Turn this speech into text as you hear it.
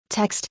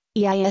Text,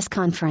 EIS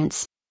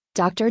Conference.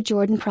 Dr.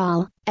 Jordan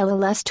Prahl,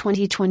 LLS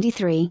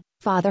 2023,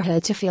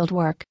 Fatherhood to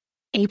Fieldwork.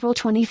 April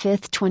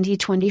 25,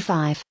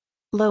 2025.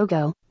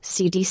 Logo,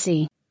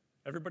 CDC.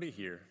 Everybody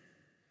here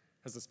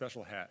has a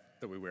special hat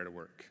that we wear to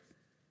work,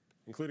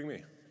 including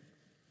me.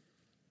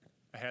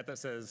 A hat that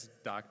says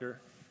doctor,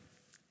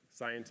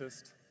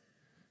 scientist,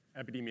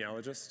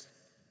 epidemiologist.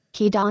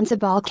 He dons a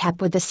ball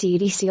cap with the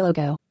CDC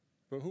logo.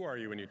 But who are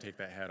you when you take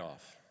that hat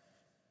off?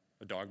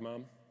 A dog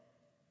mom?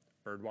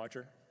 Bird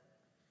watcher?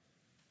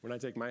 When I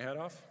take my hat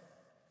off,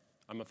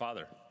 I'm a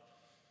father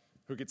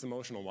who gets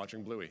emotional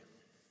watching Bluey.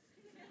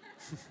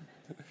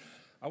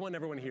 I want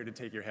everyone here to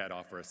take your hat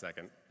off for a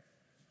second.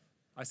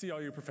 I see all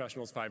you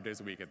professionals 5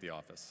 days a week at the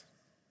office.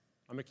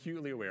 I'm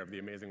acutely aware of the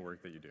amazing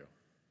work that you do.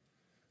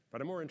 But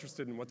I'm more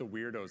interested in what the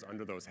weirdos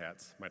under those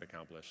hats might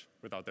accomplish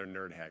without their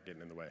nerd hat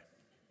getting in the way.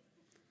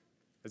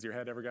 Has your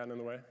hat ever gotten in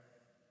the way?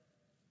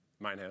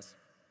 Mine has.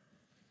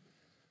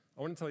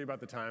 I want to tell you about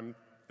the time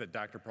that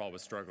Dr. Prahl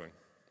was struggling,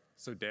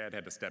 so Dad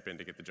had to step in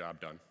to get the job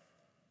done.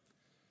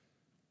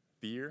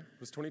 The year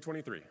was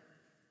 2023.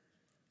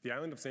 The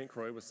island of St.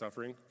 Croix was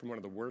suffering from one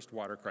of the worst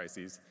water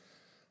crises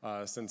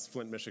since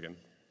Flint, Michigan.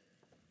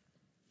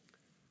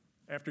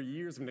 After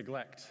years of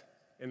neglect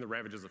and the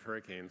ravages of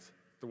hurricanes,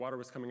 the water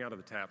was coming out of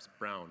the taps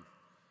brown,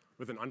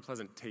 with an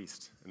unpleasant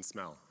taste and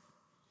smell.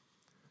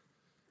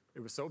 It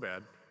was so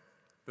bad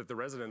that the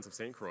residents of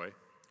St. Croix,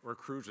 or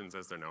Crusians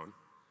as they're known,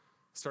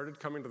 started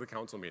coming to the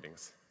council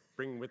meetings,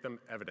 bringing with them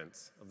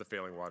evidence of the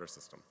failing water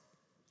system.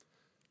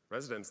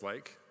 Residents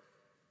like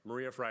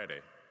Maria Friday,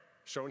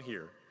 shown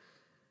here,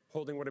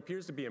 holding what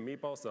appears to be a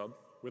meatball sub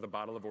with a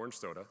bottle of orange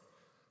soda,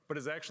 but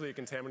is actually a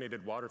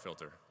contaminated water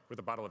filter with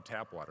a bottle of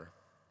tap water.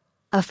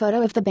 A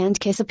photo of the band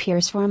Kiss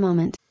appears for a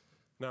moment.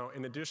 Now,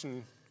 in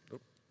addition,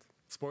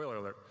 spoiler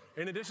alert,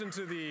 in addition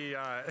to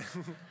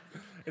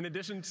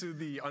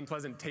the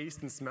unpleasant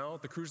taste and smell,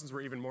 the Crucians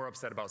were even more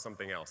upset about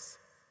something else: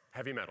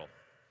 heavy metal.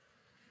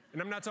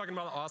 And I'm not talking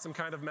about the awesome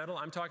kind of metal,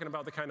 I'm talking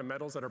about the kind of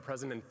metals that are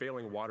present in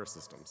failing water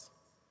systems.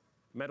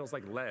 Metals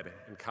like lead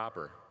and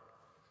copper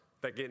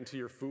that get into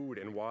your food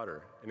and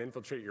water and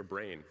infiltrate your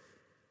brain.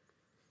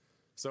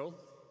 So,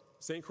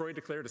 St. Croix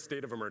declared a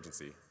state of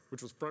emergency,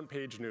 which was front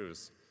page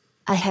news.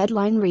 A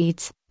headline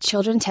reads,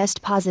 "Children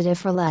test positive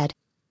for lead."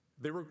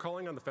 They were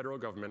calling on the federal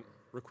government,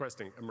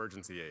 requesting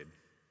emergency aid.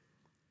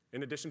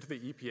 In addition to the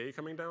EPA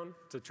coming down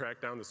to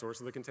track down the source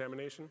of the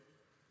contamination,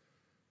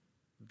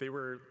 they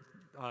were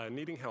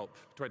needing help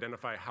to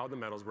identify how the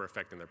metals were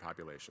affecting their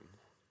population.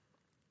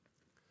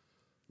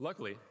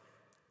 Luckily,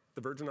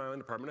 the Virgin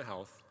Island Department of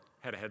Health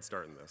had a head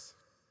start in this.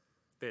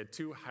 They had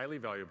two highly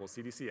valuable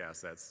CDC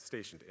assets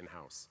stationed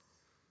in-house: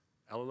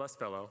 LLS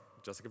fellow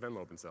Jessica Van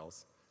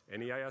Lopensel's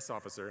and EIS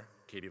officer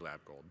Katie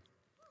Labgold.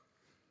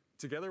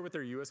 Together with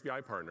their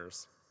USVI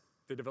partners,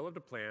 they developed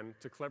a plan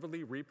to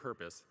cleverly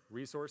repurpose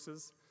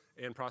resources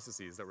and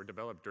processes that were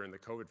developed during the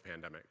COVID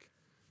pandemic.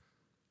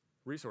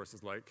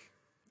 Resources like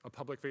a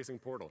public-facing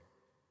portal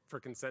for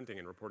consenting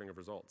and reporting of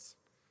results,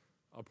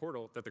 a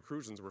portal that the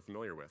Crusians were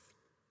familiar with.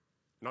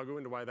 And I'll go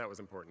into why that was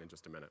important in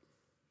just a minute.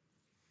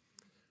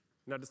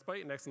 Now,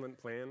 despite an excellent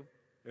plan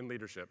and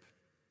leadership,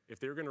 if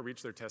they were going to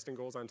reach their testing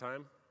goals on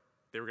time,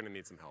 they were going to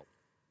need some help.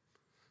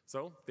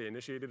 So they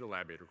initiated a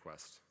lab aid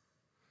request.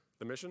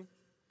 The mission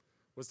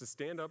was to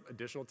stand up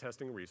additional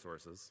testing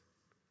resources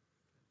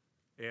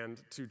and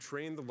to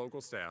train the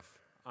local staff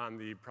on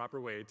the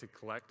proper way to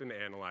collect and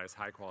analyze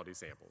high-quality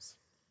samples.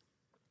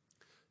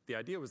 The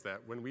idea was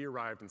that when we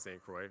arrived in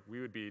St. Croix, we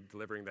would be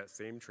delivering that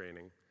same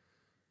training,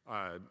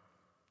 while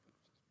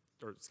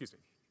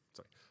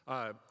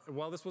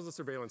this was a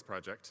surveillance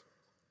project,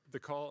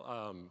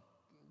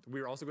 we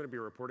were also going to be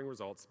reporting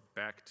results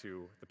back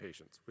to the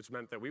patients, which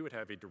meant that we would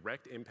have a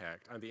direct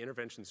impact on the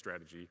intervention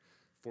strategy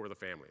for the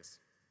families.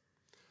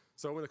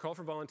 So when the call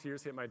for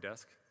volunteers hit my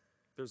desk,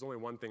 there's only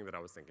one thing that I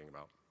was thinking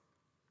about.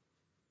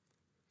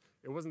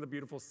 It wasn't the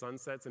beautiful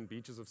sunsets and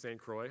beaches of St.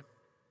 Croix.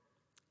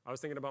 I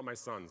was thinking about my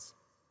sons,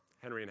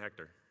 Henry and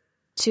Hector.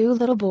 Two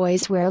little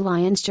boys wear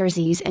Lions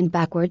jerseys and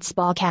backwards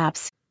ball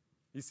caps.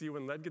 You see,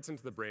 when lead gets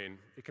into the brain,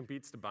 it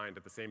competes to bind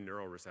at the same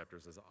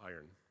neuroreceptors as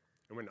iron.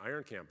 And when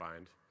iron can't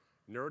bind,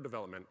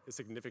 neurodevelopment is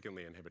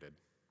significantly inhibited.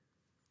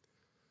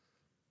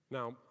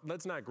 Now,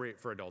 lead's not great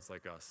for adults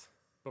like us,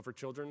 but for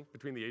children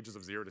between the ages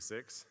of 0 to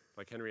 6,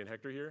 like Henry and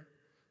Hector here,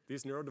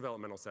 these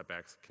neurodevelopmental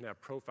setbacks can have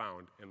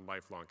profound and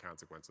lifelong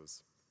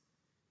consequences.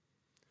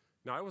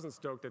 Now, I wasn't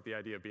stoked at the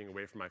idea of being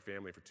away from my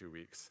family for 2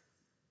 weeks,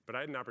 but I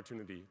had an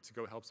opportunity to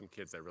go help some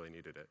kids that really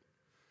needed it.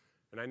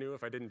 And I knew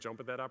if I didn't jump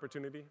at that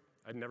opportunity,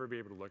 I'd never be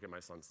able to look at my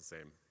sons the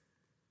same.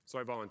 So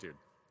I volunteered.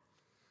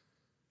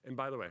 And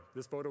by the way,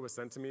 this photo was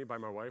sent to me by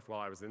my wife while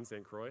I was in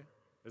St. Croix.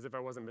 As if I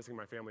wasn't missing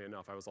my family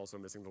enough, I was also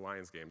missing the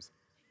Lions games.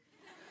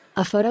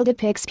 A photo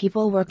depicts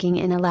people working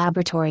in a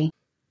laboratory.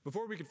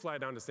 Before we could fly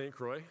down to St.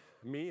 Croix,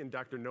 me and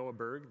Dr. Noah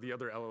Berg, the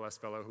other LLS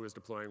fellow who was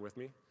deploying with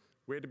me,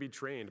 we had to be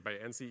trained by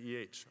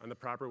NCEH on the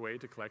proper way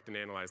to collect and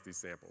analyze these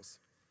samples.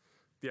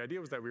 The idea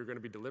was that we were going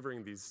to be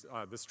delivering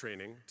this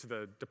training to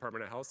the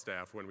Department of Health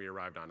staff when we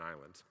arrived on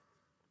island.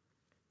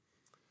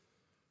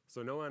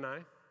 So Noah and I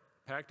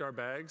packed our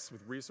bags with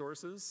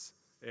resources,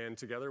 and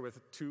together with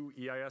 2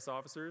 EIS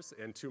officers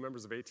and 2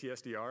 members of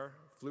ATSDR,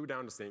 flew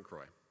down to St.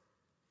 Croix.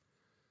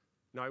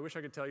 Now, I wish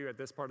I could tell you at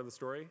this part of the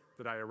story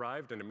that I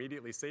arrived and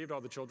immediately saved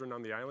all the children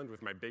on the island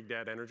with my big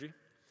dad energy,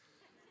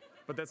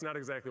 but that's not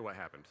exactly what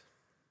happened.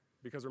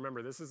 Because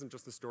remember, this isn't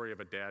just the story of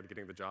a dad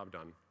getting the job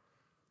done.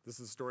 This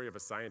is the story of a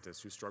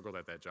scientist who struggled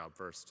at that job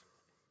first.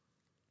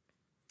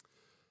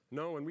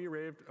 No, when we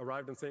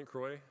arrived in St.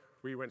 Croix,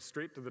 we went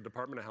straight to the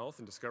Department of Health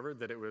and discovered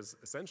that it was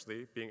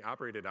essentially being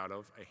operated out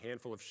of a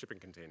handful of shipping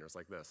containers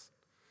like this,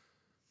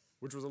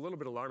 which was a little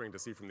bit alarming to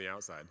see from the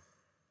outside.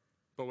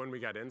 But when we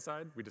got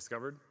inside, we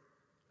discovered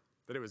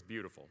that it was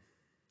beautiful.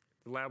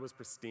 The lab was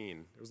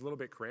pristine. It was a little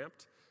bit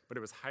cramped, but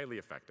it was highly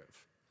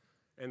effective.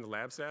 And the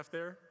lab staff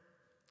there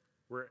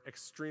were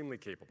extremely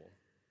capable.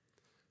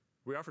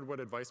 We offered what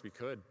advice we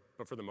could,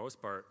 but for the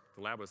most part,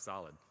 the lab was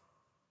solid,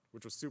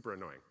 which was super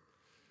annoying.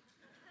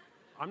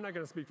 I'm not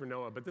going to speak for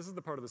Noah, but this is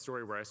the part of the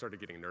story where I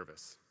started getting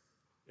nervous.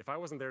 If I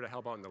wasn't there to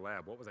help out in the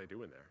lab, what was I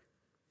doing there?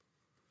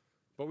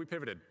 But we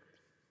pivoted.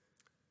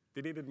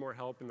 They needed more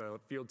help in the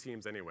field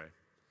teams anyway.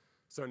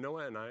 So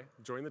Noah and I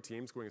joined the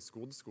teams going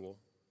school to school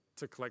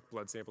to collect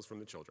blood samples from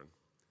the children.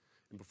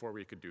 And before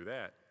we could do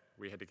that,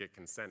 we had to get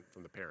consent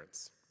from the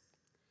parents.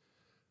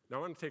 Now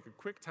I want to take a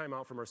quick time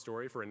out from our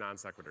story for a non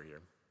sequitur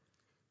here.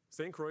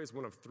 St. Croix is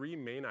one of 3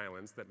 main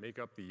islands that make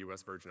up the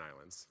US Virgin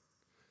Islands.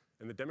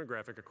 And the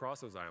demographic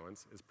across those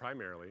islands is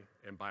primarily,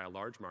 and by a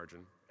large margin,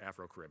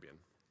 Afro-Caribbean.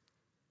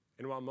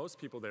 And while most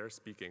people there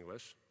speak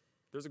English,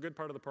 there's a good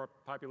part of the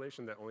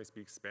population that only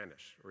speaks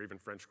Spanish or even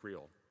French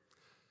Creole.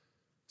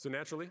 So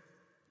naturally,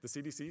 the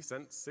CDC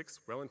sent 6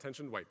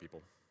 well-intentioned white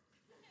people.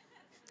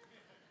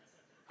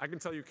 I can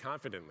tell you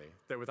confidently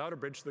that without a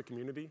bridge to the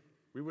community,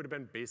 we would have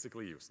been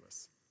basically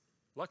useless.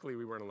 Luckily,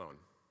 we weren't alone.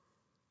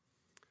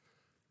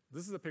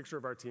 This is a picture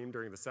of our team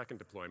during the 2nd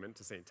deployment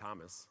to St.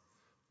 Thomas.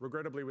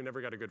 Regrettably, we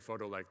never got a good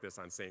photo like this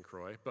on St.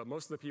 Croix, but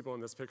most of the people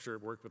in this picture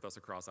worked with us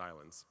across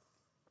islands.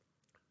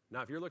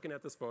 Now, if you're looking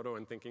at this photo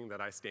and thinking that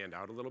I stand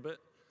out a little bit,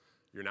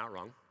 you're not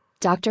wrong.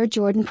 Dr.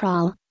 Jordan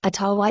Prahl, a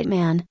tall white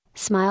man,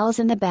 smiles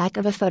in the back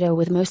of a photo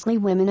with mostly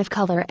women of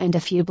color and a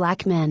few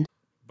black men.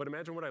 But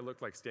imagine what I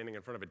looked like standing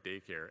in front of a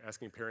daycare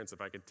asking parents if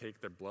I could take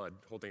their blood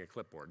holding a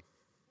clipboard.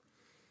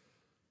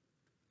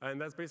 And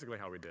that's basically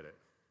how we did it.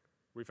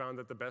 We found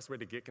that the best way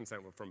to get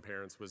consent from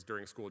parents was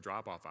during school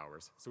drop-off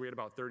hours. So we had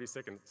about 30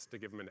 seconds to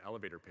give them an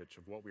elevator pitch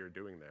of what we were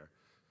doing there.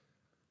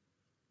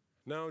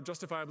 Now,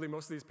 justifiably,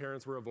 most of these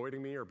parents were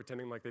avoiding me or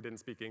pretending like they didn't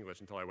speak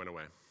English until I went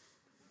away.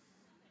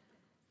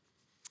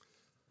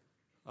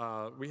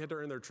 We had to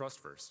earn their trust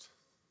first.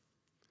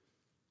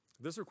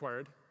 This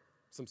required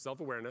some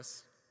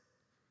self-awareness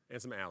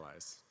and some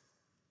allies.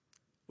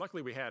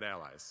 Luckily, we had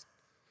allies.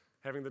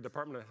 Having the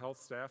Department of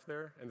Health staff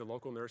there and the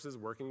local nurses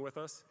working with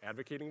us,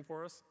 advocating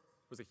for us,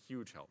 was a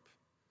huge help.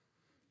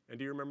 And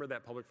do you remember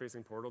that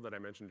public-facing portal that I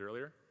mentioned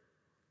earlier?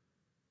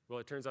 Well,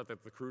 it turns out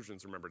that the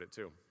Crucians remembered it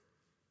too.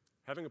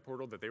 Having a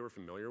portal that they were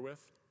familiar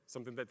with,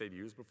 something that they'd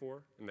used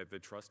before and that they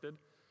trusted,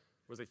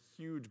 was a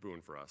huge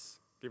boon for us.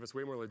 Gave us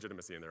way more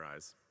legitimacy in their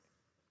eyes.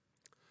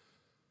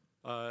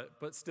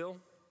 But still,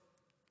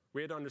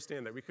 we had to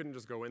understand that we couldn't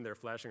just go in there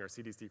flashing our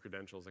CDC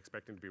credentials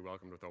expecting to be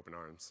welcomed with open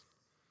arms.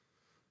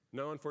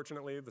 No,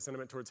 unfortunately, the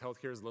sentiment towards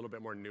healthcare is a little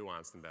bit more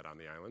nuanced than that on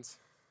the islands.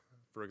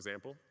 For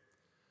example,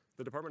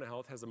 the Department of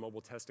Health has a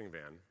mobile testing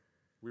van.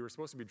 We were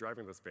supposed to be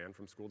driving this van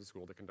from school to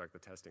school to conduct the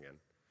testing in.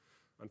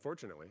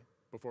 Unfortunately,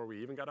 before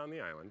we even got on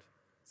the island,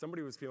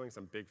 somebody was feeling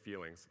some big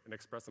feelings and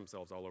expressed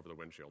themselves all over the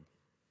windshield.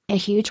 A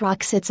huge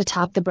rock sits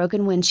atop the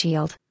broken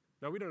windshield.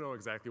 Now, we don't know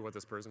exactly what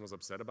this person was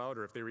upset about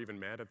or if they were even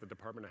mad at the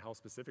Department of Health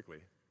specifically,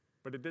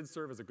 but it did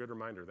serve as a good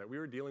reminder that we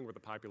were dealing with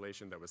a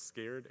population that was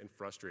scared and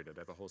frustrated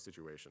at the whole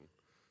situation.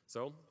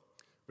 So,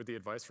 with the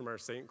advice from our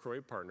St. Croix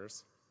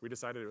partners, we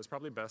decided it was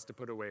probably best to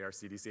put away our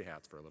CDC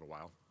hats for a little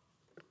while.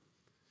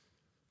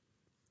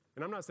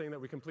 And I'm not saying that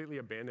we completely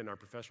abandoned our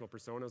professional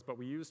personas, but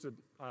we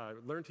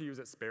learned to use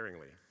it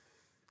sparingly.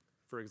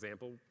 For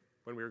example,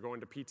 when we were going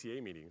to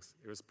PTA meetings,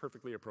 it was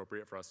perfectly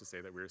appropriate for us to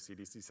say that we were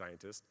CDC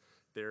scientists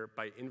there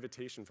by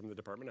invitation from the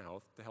Department of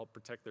Health to help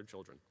protect their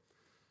children.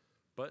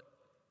 But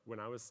when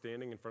I was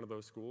standing in front of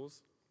those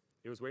schools,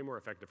 it was way more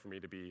effective for me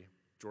to be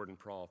Jordan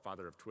Prahl,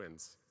 father of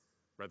twins,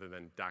 rather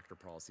than Dr.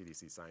 Prahl,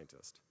 CDC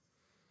scientist.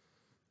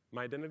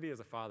 My identity as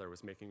a father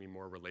was making me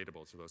more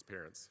relatable to those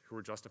parents who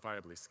were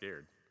justifiably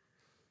scared.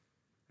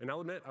 And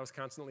I'll admit, I was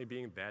constantly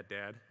being that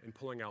dad and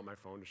pulling out my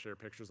phone to share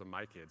pictures of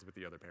my kids with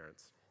the other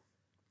parents.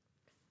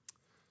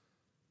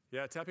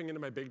 Yeah, tapping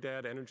into my big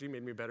dad energy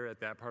made me better at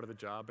that part of the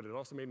job, but it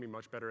also made me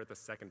much better at the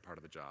second part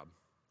of the job,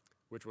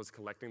 which was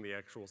collecting the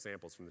actual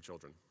samples from the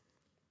children.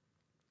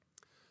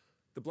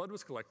 The blood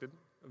was collected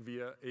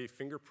via a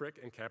finger prick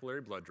and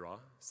capillary blood draw,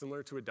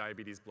 similar to a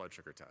diabetes blood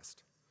sugar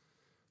test.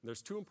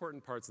 There's 2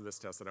 important parts of this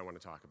test that I want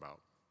to talk about.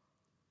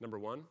 Number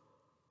 1,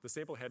 the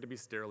sample had to be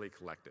sterilely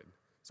collected,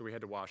 so we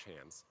had to wash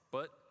hands.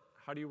 But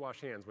how do you wash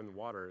hands when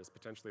water is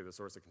potentially the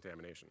source of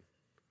contamination?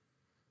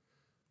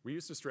 We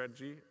used a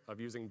strategy of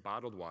using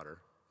bottled water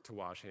to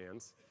wash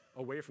hands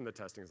away from the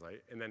testing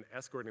site and then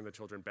escorting the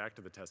children back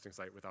to the testing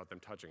site without them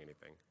touching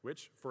anything,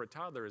 which for a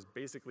toddler is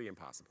basically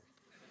impossible.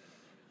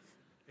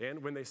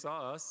 And when they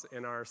saw us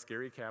in our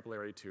scary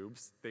capillary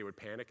tubes, they would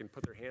panic and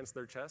put their hands to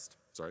their chest,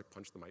 sorry,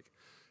 punch the mic,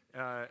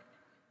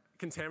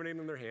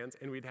 contaminating their hands,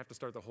 and we'd have to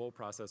start the whole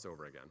process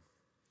over again.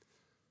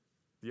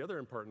 The other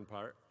important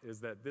part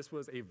is that this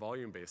was a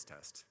volume-based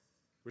test,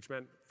 which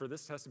meant for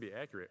this test to be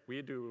accurate, we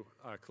had to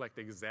collect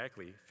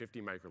exactly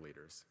 50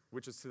 microliters,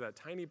 which is to that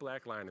tiny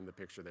black line in the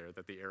picture there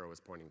that the arrow is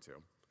pointing to.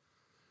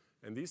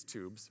 And these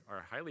tubes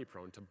are highly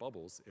prone to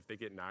bubbles if they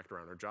get knocked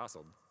around or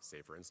jostled,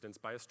 say for instance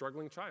by a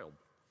struggling child.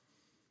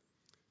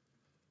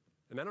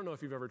 And I don't know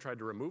if you've ever tried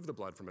to remove the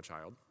blood from a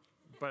child,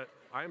 but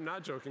I am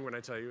not joking when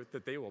I tell you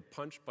that they will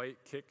punch, bite,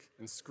 kick,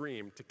 and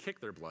scream to kick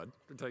their blood,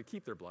 or to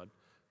keep their blood,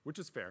 which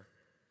is fair.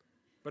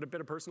 But a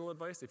bit of personal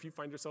advice, if you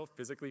find yourself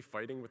physically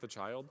fighting with a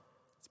child,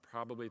 it's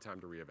probably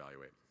time to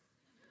reevaluate.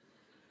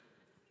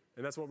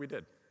 And that's what we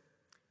did.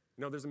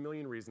 You know, there's a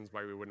million reasons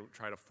why we wouldn't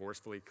try to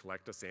forcefully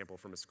collect a sample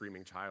from a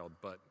screaming child,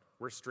 but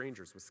we're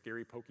strangers with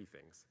scary, pokey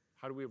things.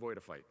 How do we avoid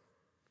a fight?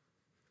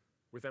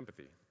 With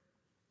empathy.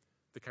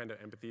 The kind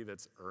of empathy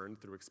that's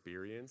earned through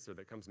experience or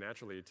that comes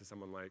naturally to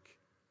someone like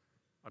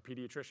a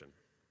pediatrician,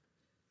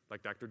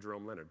 like Dr.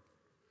 Jerome Leonard,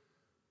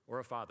 or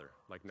a father,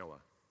 like Noah.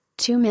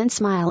 Two men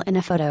smile in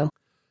a photo.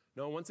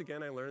 No, once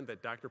again, I learned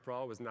that Dr.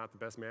 Prahl was not the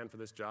best man for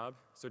this job,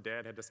 so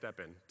Dad had to step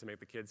in to make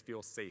the kids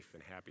feel safe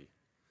and happy.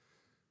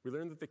 We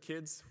learned that the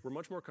kids were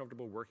much more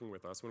comfortable working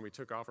with us when we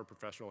took off our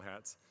professional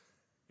hats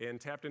and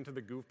tapped into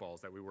the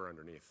goofballs that we were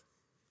underneath.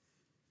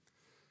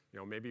 You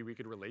know, maybe we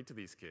could relate to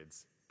these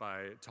kids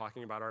by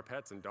talking about our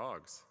pets and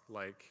dogs,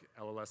 like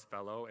LLS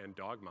fellow and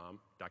dog mom,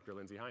 Dr.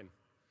 Lindsay Hine.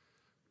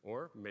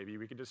 Or maybe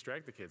we could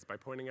distract the kids by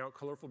pointing out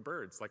colorful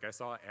birds, like I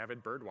saw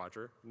avid bird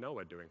watcher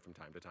Noah doing from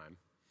time to time.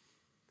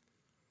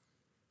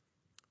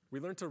 We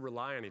learned to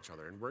rely on each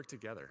other and work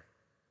together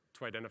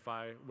to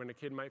identify when a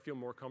kid might feel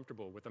more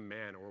comfortable with a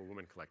man or a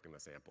woman collecting the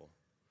sample,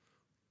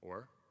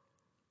 or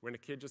when a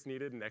kid just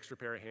needed an extra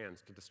pair of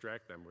hands to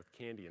distract them with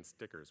candy and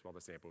stickers while the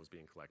sample was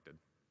being collected.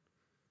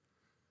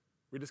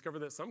 We discovered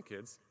that some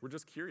kids were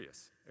just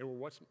curious and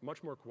were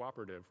much more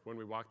cooperative when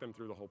we walked them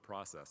through the whole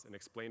process and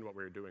explained what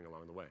we were doing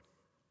along the way.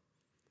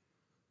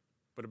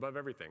 But above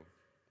everything,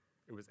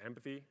 it was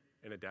empathy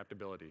and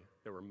adaptability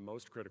that were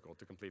most critical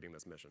to completing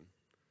this mission.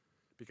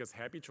 Because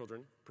happy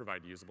children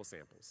provide usable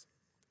samples,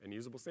 and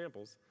usable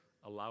samples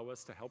allow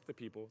us to help the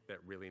people that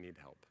really need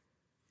help.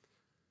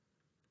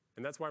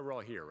 And that's why we're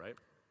all here, right?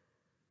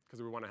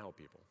 Because we want to help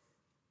people.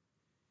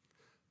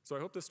 So I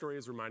hope this story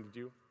has reminded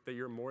you that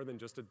you're more than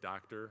just a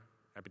doctor,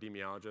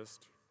 epidemiologist,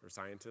 or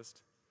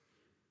scientist.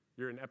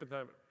 You're an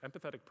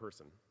empathetic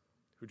person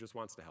who just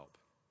wants to help.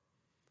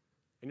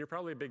 And you're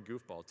probably a big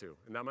goofball too,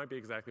 and that might be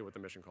exactly what the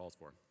mission calls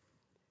for.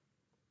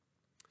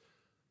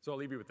 So I'll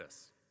leave you with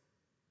this.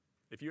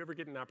 If you ever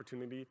get an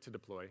opportunity to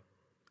deploy,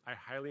 I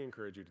highly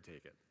encourage you to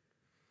take it.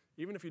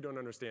 Even if you don't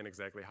understand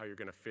exactly how you're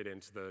going to fit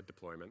into the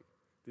deployment,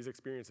 these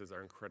experiences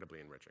are incredibly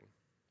enriching.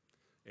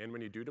 And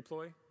when you do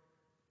deploy,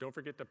 don't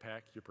forget to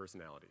pack your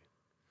personality.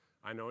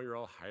 I know you're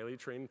all highly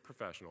trained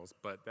professionals,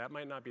 but that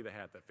might not be the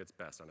hat that fits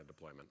best on a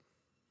deployment.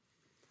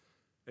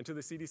 And to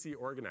the CDC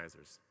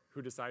organizers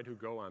who decide who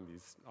go on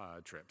these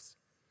trips,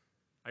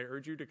 I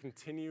urge you to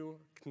continue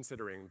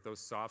considering those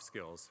soft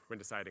skills when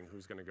deciding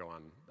who's going to go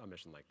on a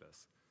mission like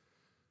this.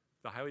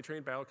 The highly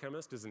trained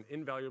biochemist is an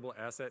invaluable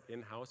asset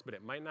in-house, but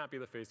it might not be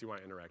the face you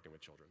want interacting with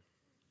children.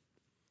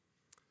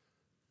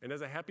 And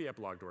as a happy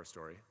epilogue to our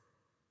story,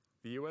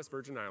 the US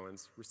Virgin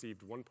Islands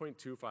received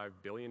 $1.25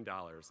 billion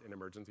in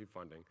emergency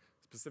funding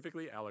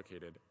specifically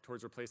allocated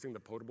towards replacing the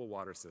potable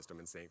water system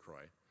in St.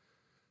 Croix.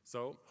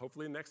 So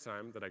hopefully next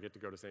time that I get to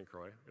go to St.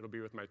 Croix, it'll be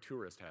with my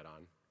tourist hat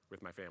on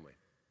with my family.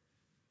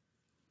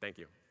 Thank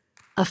you.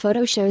 A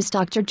photo shows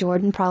Dr.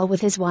 Jordan Prahl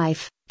with his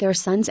wife, their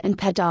sons and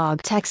pet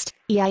dog. Text,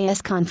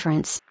 EIS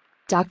conference.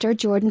 Dr.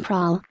 Jordan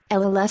Prahl,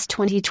 LLS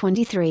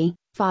 2023,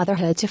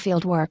 Fatherhood to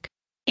Fieldwork.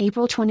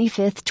 April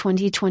 25,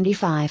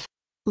 2025.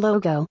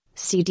 Logo,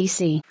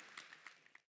 CDC.